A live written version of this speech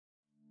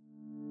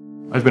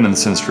I've been in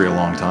this industry a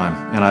long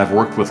time, and I've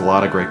worked with a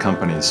lot of great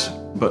companies,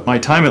 but my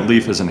time at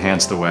Leef has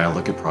enhanced the way I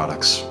look at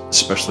products,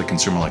 especially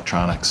consumer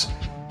electronics.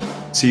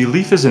 See,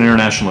 Leef is an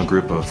international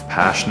group of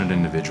passionate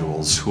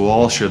individuals who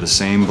all share the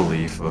same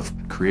belief of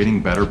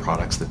creating better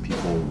products that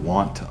people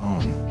want to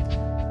own.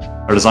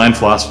 Our design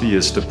philosophy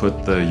is to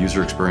put the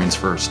user experience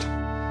first.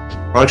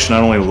 Products should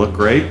not only look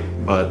great,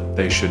 but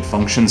they should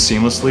function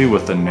seamlessly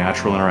with the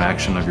natural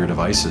interaction of your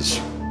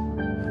devices.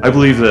 I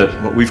believe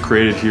that what we've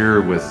created here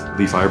with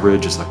Leef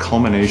iBridge is the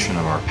culmination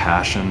of our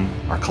passion,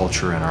 our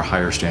culture, and our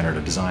higher standard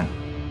of design.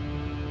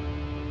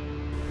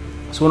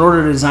 So in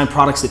order to design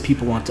products that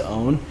people want to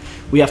own,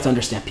 we have to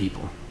understand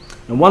people.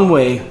 And one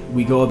way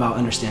we go about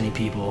understanding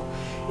people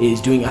is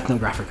doing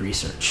ethnographic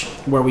research,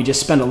 where we just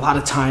spend a lot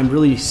of time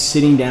really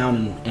sitting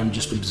down and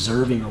just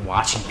observing or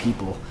watching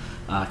people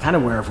kind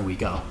of wherever we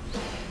go.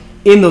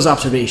 In those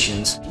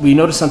observations, we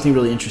notice something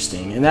really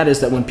interesting, and that is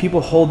that when people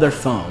hold their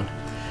phone,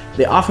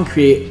 they often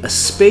create a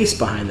space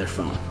behind their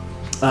phone.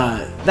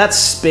 That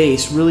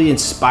space really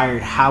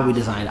inspired how we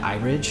designed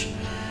iBridge.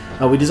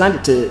 We designed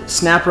it to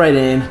snap right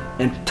in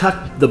and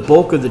tuck the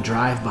bulk of the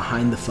drive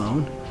behind the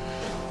phone.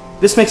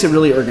 This makes it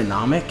really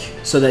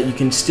ergonomic so that you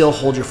can still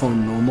hold your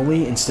phone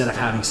normally instead of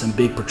having some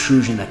big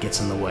protrusion that gets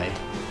in the way.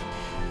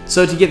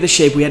 So to get this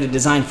shape, we had to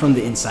design from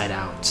the inside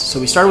out. So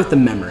we started with the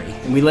memory,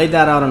 and we laid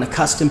that out on a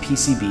custom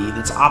PCB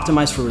that's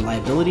optimized for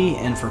reliability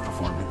and for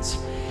performance.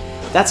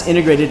 That's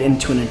integrated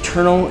into an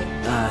internal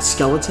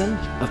skeleton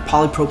of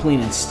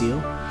polypropylene and steel,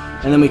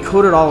 and then we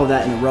coated all of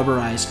that in a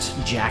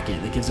rubberized jacket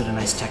that gives it a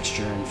nice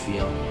texture and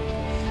feel.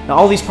 Now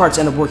all these parts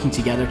end up working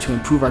together to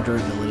improve our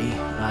durability,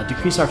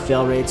 decrease our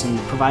fail rates, and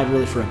provide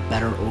really for a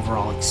better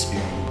overall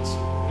experience.